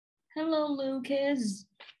Hello, Lucas.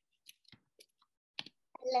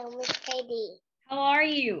 Hello, Miss Katie. How are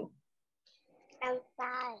you? I'm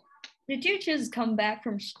fine. Did you just come back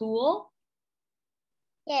from school?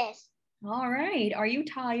 Yes. All right. Are you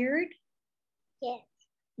tired? Yes.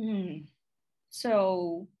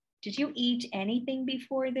 So, did you eat anything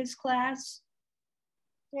before this class?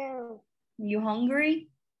 No. You hungry?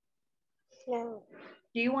 No.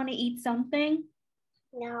 Do you want to eat something?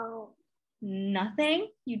 No. Nothing?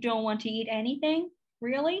 You don't want to eat anything?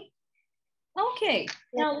 Really? Okay.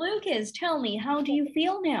 Now, Lucas, tell me, how do you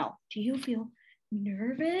feel now? Do you feel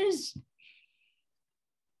nervous?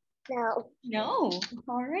 No. No.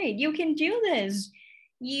 All right. You can do this.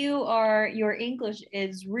 Your English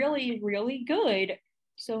is really, really good.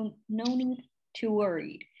 So no need to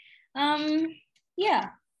worry. Yeah.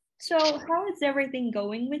 So how is everything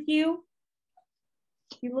going with you?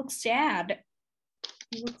 You look sad.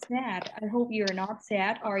 You look sad. I hope you're not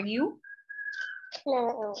sad, are you?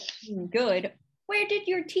 No. Good. Where did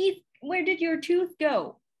your tooth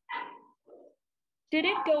go? Did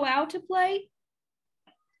it go out to play?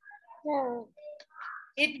 No.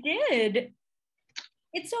 It did.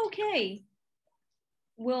 It's okay.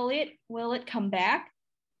 Will it come back?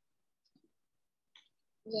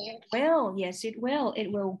 Yes. Well, yes, it will.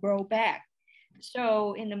 It will grow back.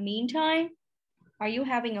 So in the meantime, are you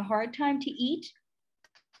having a hard time to eat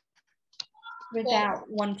without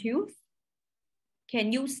one tooth?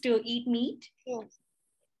 Can you still eat meat? Yes.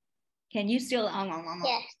 Can you still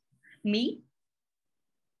Yes. meat?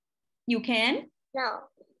 You can? No.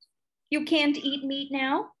 You can't eat meat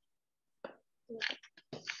now?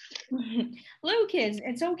 Lucas,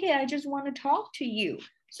 it's okay. I just want to talk to you.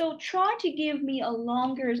 So try to give me a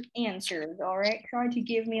longer answer, all right? Try to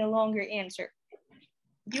give me a longer answer.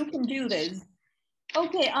 You can do this.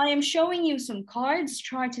 Okay, I am showing you some cards.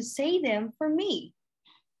 Try to say them for me.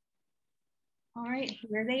 All right,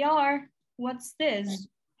 here they are. What's this?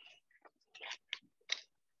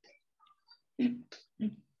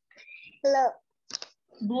 Blood.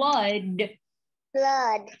 Blood.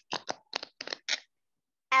 Blood.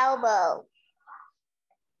 Elbow.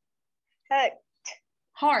 Hurt.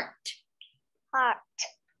 Heart. Heart.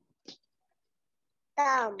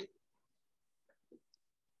 Thumb.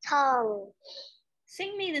 Tongue.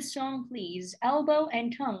 Sing me the song, please. Elbow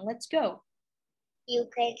and tongue. Let's go. You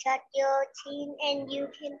can touch your chin and you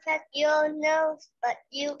can touch your nose, but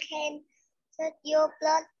you can touch your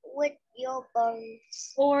blood with your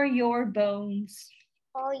bones. Or your bones.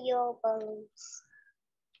 Or your bones.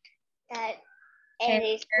 That And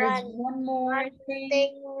is there's one more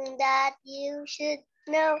thing that you should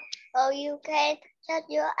know. Oh, you can touch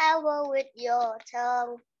your elbow with your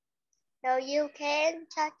tongue. No, you can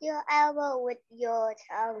touch your elbow with your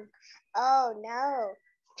tongue. Oh no,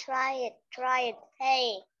 try it,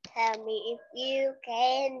 hey, tell me if you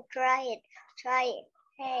can, try it, hey,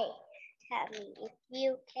 tell me if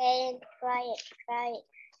you can, try it,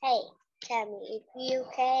 hey, tell me if you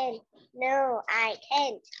can. No, I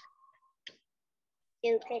can't.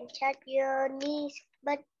 You can touch your knees,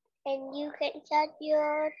 and you can touch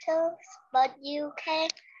your toes, but you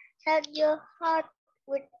can't touch your heart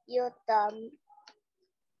with your thumb.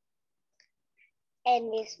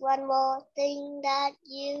 And there's one more thing that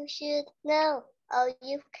you should know. Oh,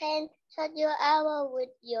 you can touch your elbow with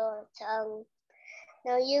your tongue.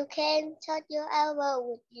 No, you can touch your elbow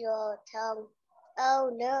with your tongue. Oh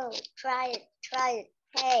no, try it,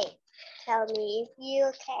 hey. Tell me if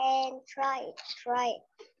you can, try it,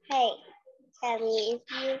 hey. Tell me if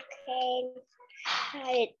you can,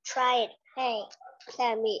 try it, hey.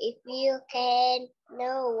 Tell me if you can,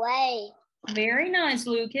 no way. Very nice,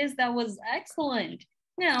 Lucas. That was excellent.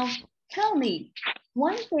 Now, tell me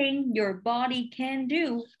one thing your body can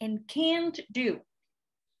do and can't do.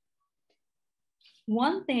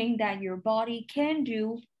 One thing that your body can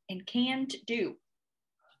do and can't do.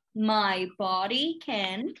 My body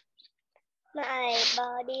can. My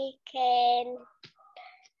body can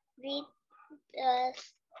read a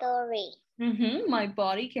story. My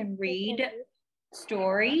body can read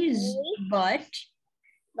stories, but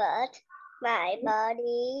my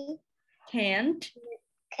body can't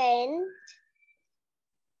climb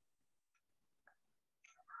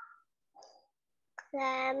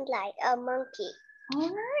like a monkey. All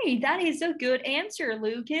right, that is a good answer,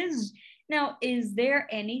 Lucas. Now, is there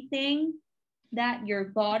anything that your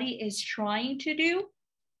body is trying to do?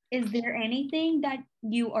 Is there anything that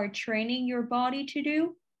you are training your body to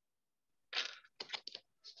do?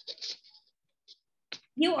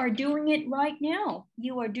 You are doing it right now.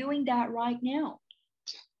 You are doing that right now.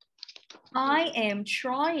 I am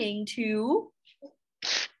trying to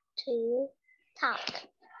talk.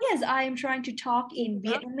 Yes, I am trying to talk in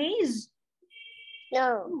Vietnamese.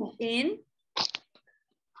 No. In?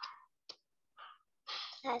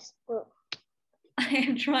 That's good. I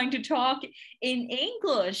am trying to talk in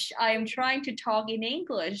English. I am trying to talk in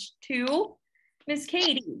English to Miss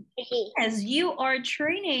Katie. As you are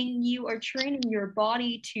training your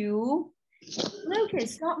body to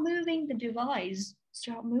Lucas, stop moving the device.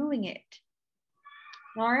 Stop moving it.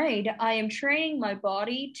 All right, I am training my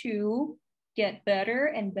body to get better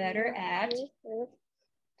and better at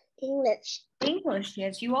English. English.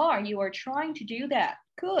 Yes, you are. You are trying to do that.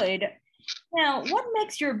 Good. Now, what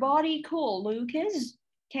makes your body cool, Lucas?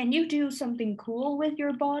 Can you do something cool with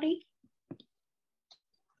your body?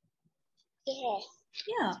 Yes.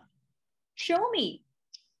 Yeah. Show me.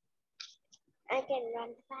 I can run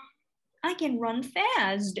fast. I can run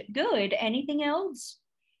fast. Good. Anything else?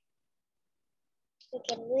 You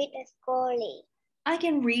can read a story. I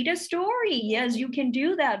can read a story. Yes, you can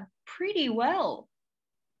do that pretty well.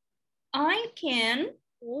 I can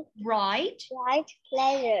write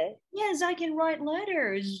letters. Yes, I can write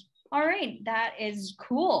letters. All right, that is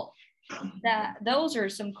cool. Those are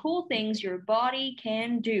some cool things your body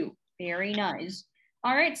can do. Very nice.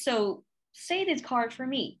 All right, so say this card for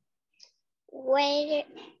me. When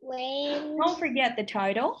Don't forget the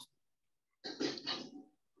title.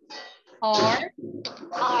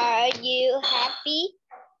 Are you happy?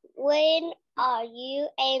 When are you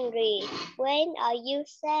angry? When are you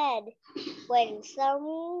sad? When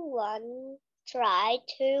someone tried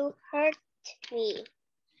to hurt me?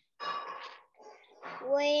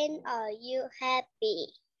 When are you happy?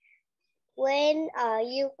 When are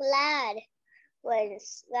you glad? When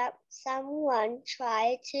someone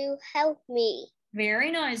tried to help me.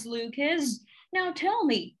 Very nice, Lucas. Now tell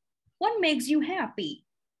me, what makes you happy?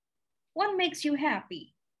 What makes you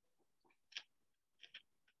happy?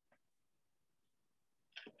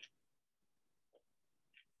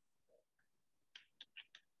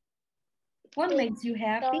 What makes you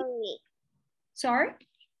happy? Story. Sorry?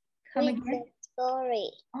 Come Read again? the story.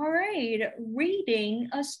 All right, reading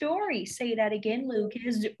a story. Say that again,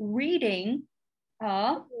 Lucas. Reading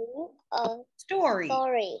a story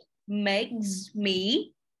makes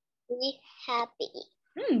me happy.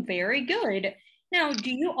 Very good. Now,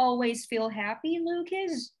 do you always feel happy,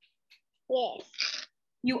 Lucas? Yes.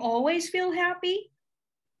 You always feel happy?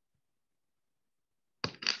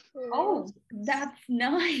 Oh, that's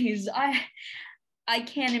nice. I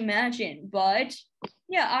can't imagine, but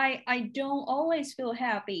yeah, I don't always feel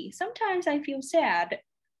happy. Sometimes I feel sad.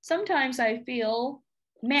 Sometimes I feel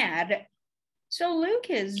mad. So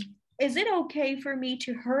Lucas, is it okay for me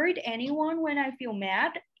to hurt anyone when I feel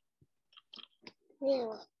mad?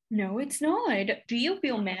 No. No, it's not. Do you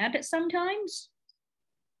feel mad sometimes?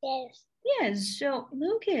 Yes. Yes, so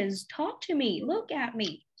Lucas, talk to me. Look at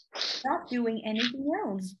me. Stop doing anything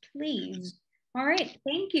else, please. All right,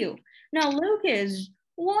 thank you. Now, Lucas,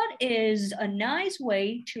 what is a nice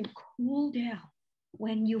way to cool down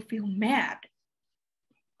when you feel mad?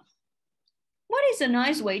 What is a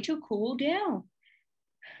nice way to cool down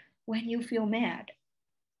when you feel mad?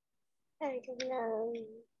 I don't know.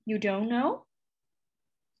 You don't know?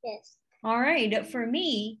 Yes. All right, for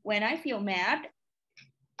me, when I feel mad,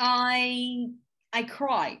 I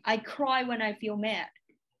cry. I cry when I feel mad.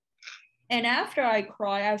 And after I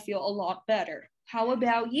cry, I feel a lot better. How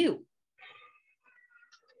about you?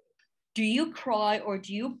 Do you cry or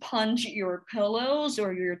do you punch your pillows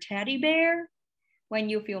or your teddy bear when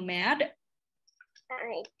you feel mad?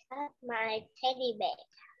 I cut my teddy bear.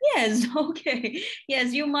 Yes, okay.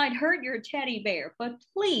 Yes, you might hurt your teddy bear, but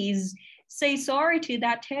please say sorry to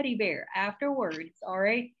that teddy bear afterwards, all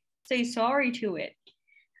right? Say sorry to it.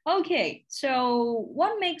 Okay, so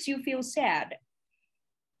what makes you feel sad?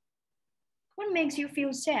 What makes you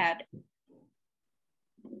feel sad?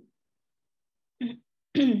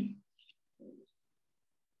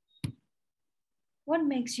 What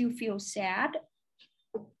makes you feel sad?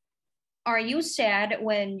 Are you sad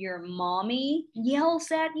when your mommy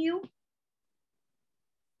yells at you?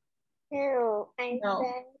 No, I'm No.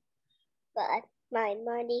 sad, but my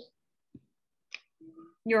money.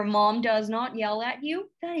 Your mom does not yell at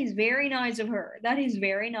you? That is very nice of her. That is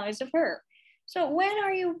very nice of her. So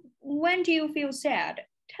when do you feel sad?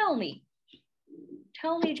 Tell me.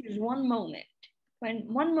 Tell me just one moment.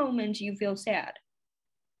 When one moment you feel sad.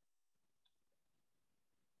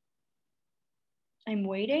 I'm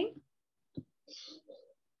waiting.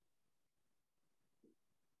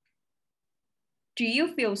 Do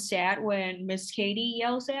you feel sad when Miss Katie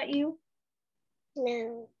yells at you?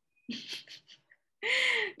 No.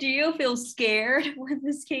 Do you feel scared when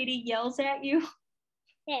Miss Katie yells at you?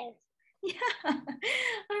 Yes. Yeah.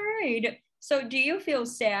 All right. So do you feel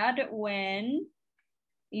sad when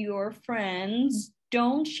your friends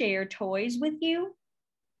don't share toys with you?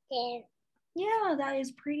 Yes. Yeah, that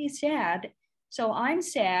is pretty sad. So I'm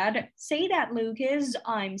sad. Say that, Lucas.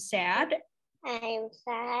 I'm sad I'm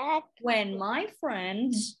sad when my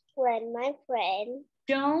friends when my friends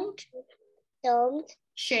don't don't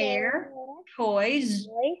share share toys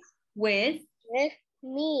toys with. with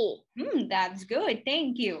me. That's good.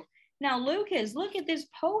 Thank you. Now, Lucas, look at this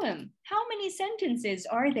poem. How many sentences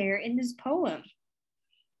are there in this poem?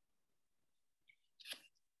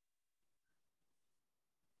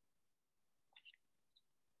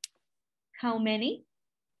 How many?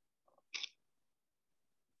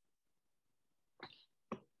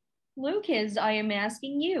 Lucas, I am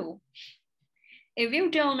asking you. If you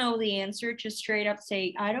don't know the answer, just straight up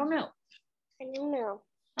say, I don't know. I don't know.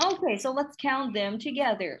 Okay, so let's count them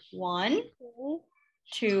together. 1,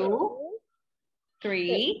 2,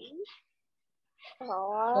 3,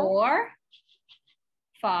 4,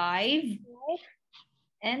 5,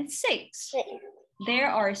 and 6. There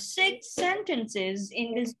are 6 sentences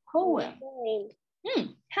in this poem.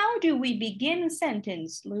 How do we begin a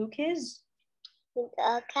sentence, Lucas? With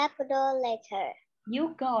a capital letter.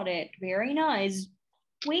 You got it. Very nice.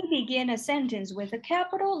 We begin a sentence with a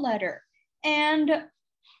capital letter, and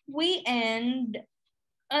we end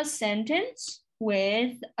a sentence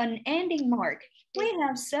with an ending mark. We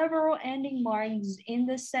have several ending marks in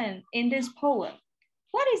this poem.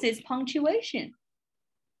 What is its punctuation?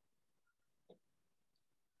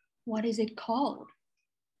 What is it called?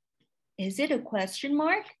 Is it a question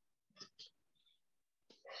mark?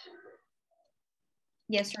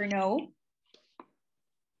 Yes or no?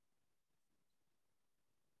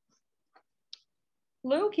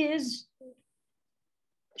 Lucas,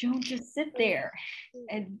 don't just sit there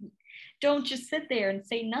and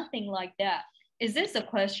say nothing like that. Is this a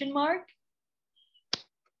question mark?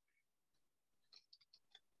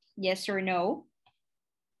 Yes or no?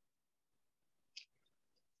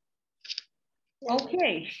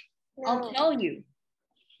 Okay, No. I'll tell you.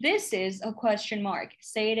 This is a question mark.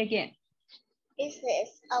 Say it again. This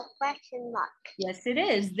is a question mark. Yes, it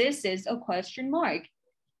is. This is a question mark.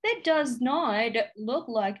 That does not look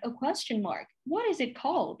like a question mark. What is it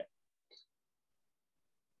called?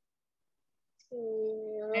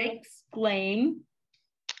 Exclaim.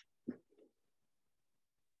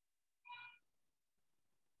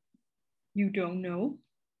 You don't know?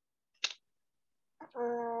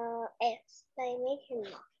 Exclamation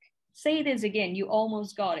mark. Say this again. You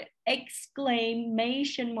almost got it.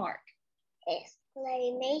 Exclamation mark.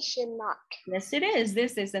 Exclamation mark. Yes, it is.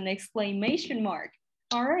 This is an exclamation mark.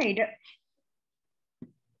 All right.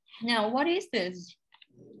 Now, what is this?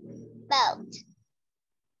 Belt.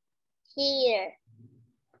 Here.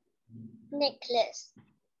 Necklace.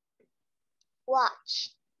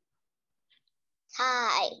 Watch.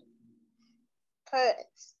 Tie.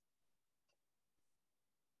 Purse.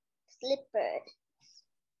 Slippers.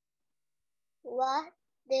 What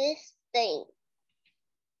this thing?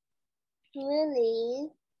 Really?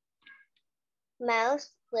 Mouse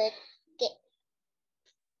with get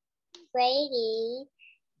ready.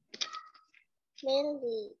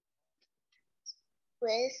 Millie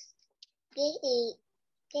with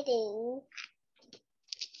getting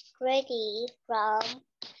ready from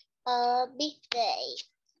a big day.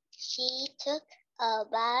 She took a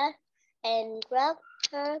bath and rubbed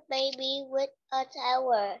her baby with a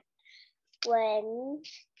towel when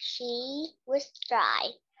she was dry.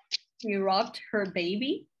 You rubbed her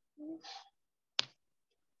baby?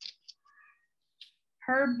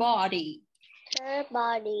 Her body. Her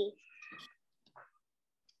body.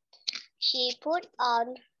 She put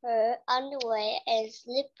on her underwear and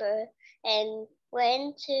slipper and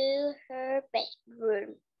went to her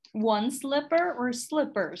bedroom. One slipper or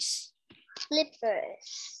slippers?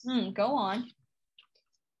 Slippers. Go on.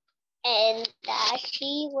 And that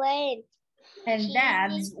she went. And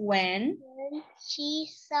that's when she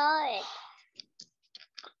saw it.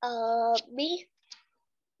 A big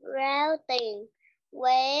round thing.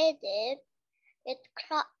 Where did it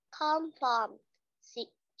come from?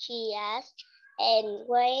 She asked. And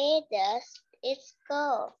where does it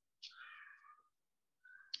go?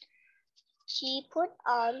 She put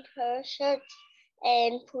on her shirt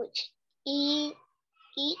and put each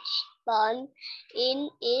button in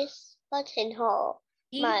its buttonhole.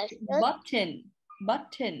 Each button.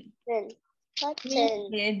 Button.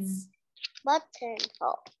 Its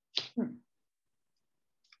buttonhole.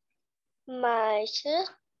 My shirt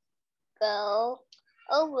go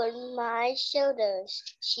over my shoulders,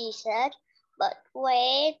 she said. But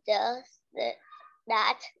where does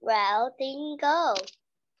that round thing go?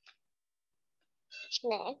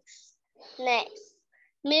 Next,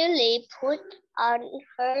 Millie put on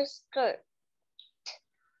her skirt.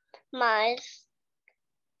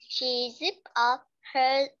 She zipped up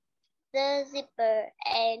the zipper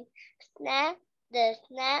and snapped that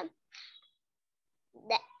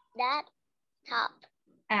top.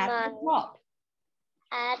 At the top.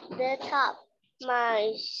 At the top.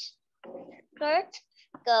 My skirt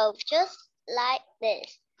goes just like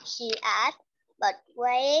this, she asked. But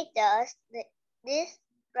where does this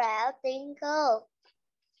brown thing go?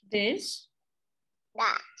 This?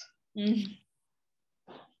 That.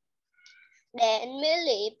 Then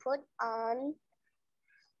Millie put on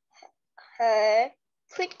her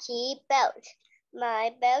pretty belt.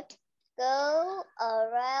 My belt go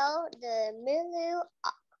around the middle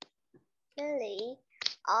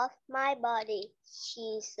of my body,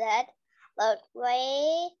 she said. But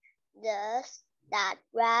where does that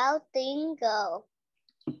round thing go?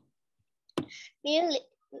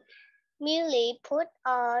 Millie put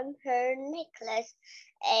on her necklace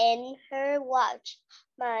and her watch.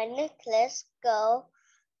 My necklace go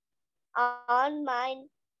on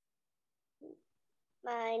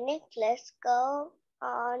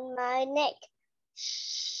my neck,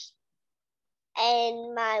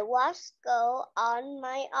 and my watch go on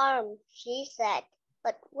my arm, she said.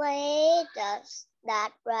 But where does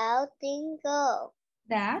that round thing go?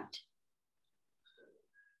 That?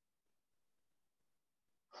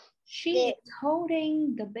 She is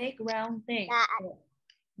holding the big round thing.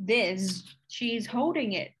 This, she's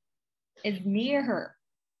holding it. It's near her.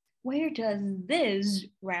 Where does this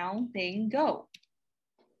round thing go?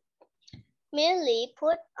 Millie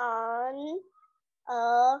put on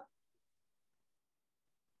a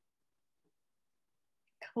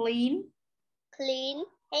clean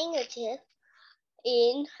handkerchief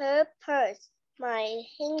in her purse. My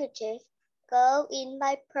handkerchief go in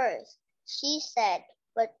my purse, she said.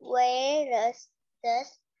 But where does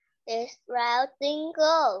this round thing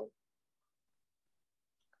go?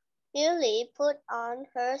 Millie put on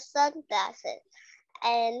her sunglasses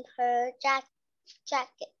and her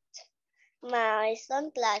jacket. My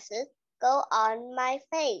sunglasses go on my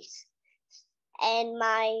face, and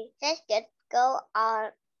my jacket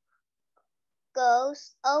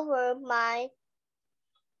goes over my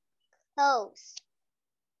clothes,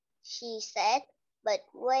 she said. But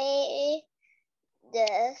where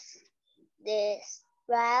does this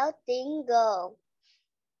round thing go?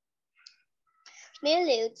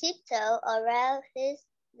 Millie tiptoed around the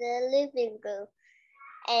living room,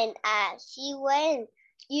 and as she went,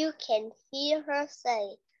 you can hear her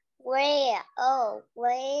say, where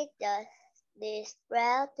does this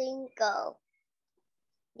round thing go?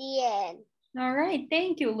 The end. All right,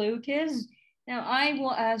 thank you, Lucas. Now I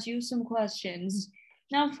will ask you some questions.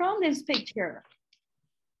 Now from this picture,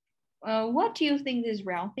 what do you think this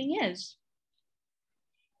round thing is?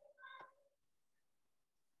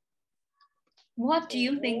 What do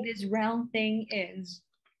you think this round thing is?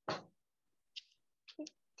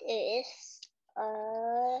 It's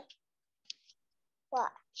a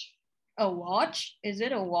watch. A watch? Is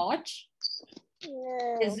it a watch?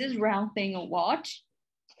 No. Is this round thing a watch?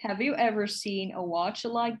 Have you ever seen a watch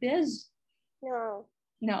like this? No.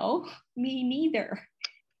 No, me neither.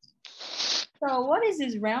 So what is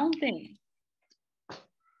this round thing?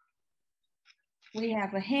 We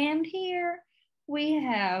have a hand here. We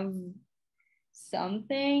have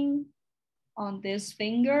something on this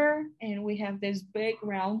finger, and we have this big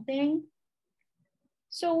round thing.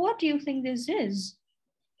 So what do you think this is?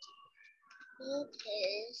 It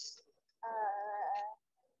is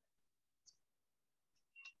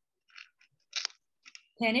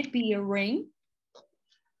Can it be a ring?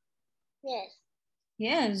 Yes.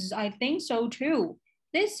 Yes, I think so too.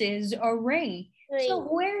 This is a ring. So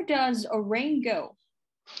where does a ring go?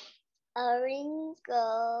 A ring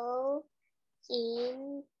go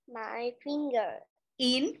in my finger.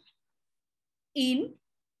 In?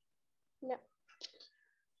 No.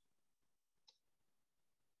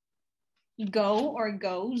 Go or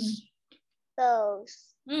goes?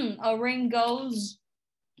 Goes. A ring goes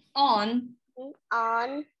on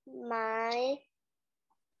my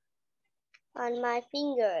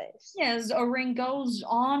fingers. Yes, a ring goes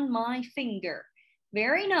on my finger.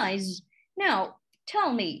 Very nice. Now,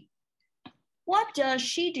 tell me, what does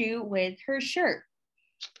she do with her shirt?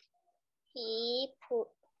 He put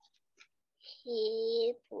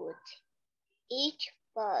each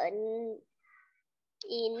button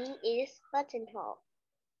in its buttonhole.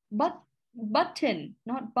 Button,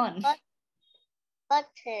 not bun.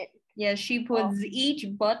 Button. Yes, she puts each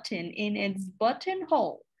button in its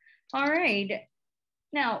buttonhole. All right.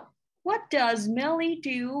 Now, what does Millie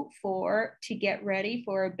do to get ready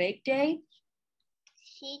for a big day?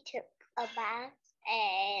 She took a bath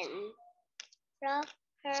and rubbed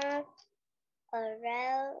her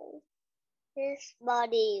around his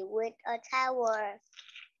body with a towel.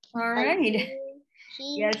 All right.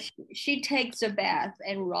 Yes, she takes a bath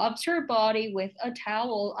and rubs her body with a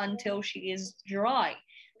towel until she is dry.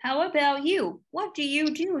 How about you? What do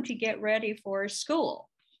you do to get ready for school?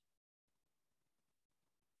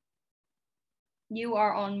 You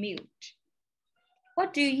are on mute.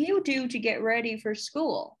 What do you do to get ready for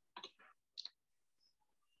school?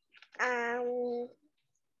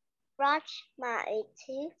 Brush my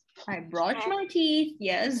teeth. I brush my teeth,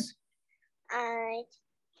 yes. I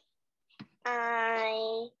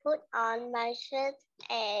put on my shirt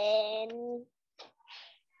and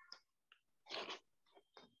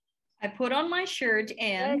I put on my shirt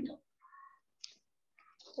and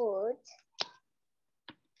put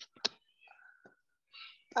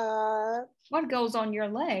what goes on your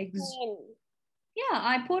legs? pen. Yeah,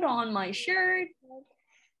 I put on my shirt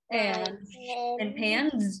and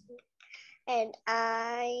pants. And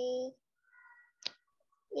I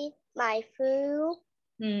eat my food.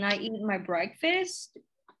 I eat my breakfast.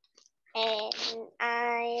 And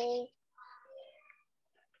I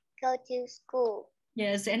go to school.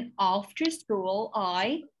 Yes, and after school,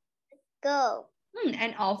 I go.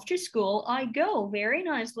 And after school, I go. Very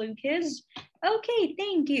nice, Lucas. Okay,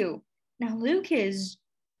 thank you. Now, Lucas,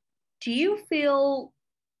 do you feel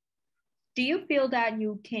that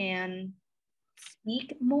you can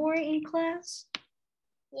speak more in class?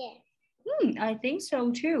 Yes. I think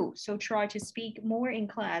so too. So try to speak more in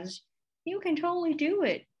class. You can totally do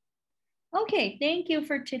it. Okay, thank you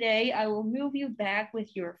for today. I will move you back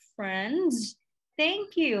with your friends.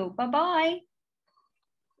 Thank you. Bye-bye.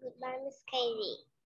 Goodbye, Miss Katie.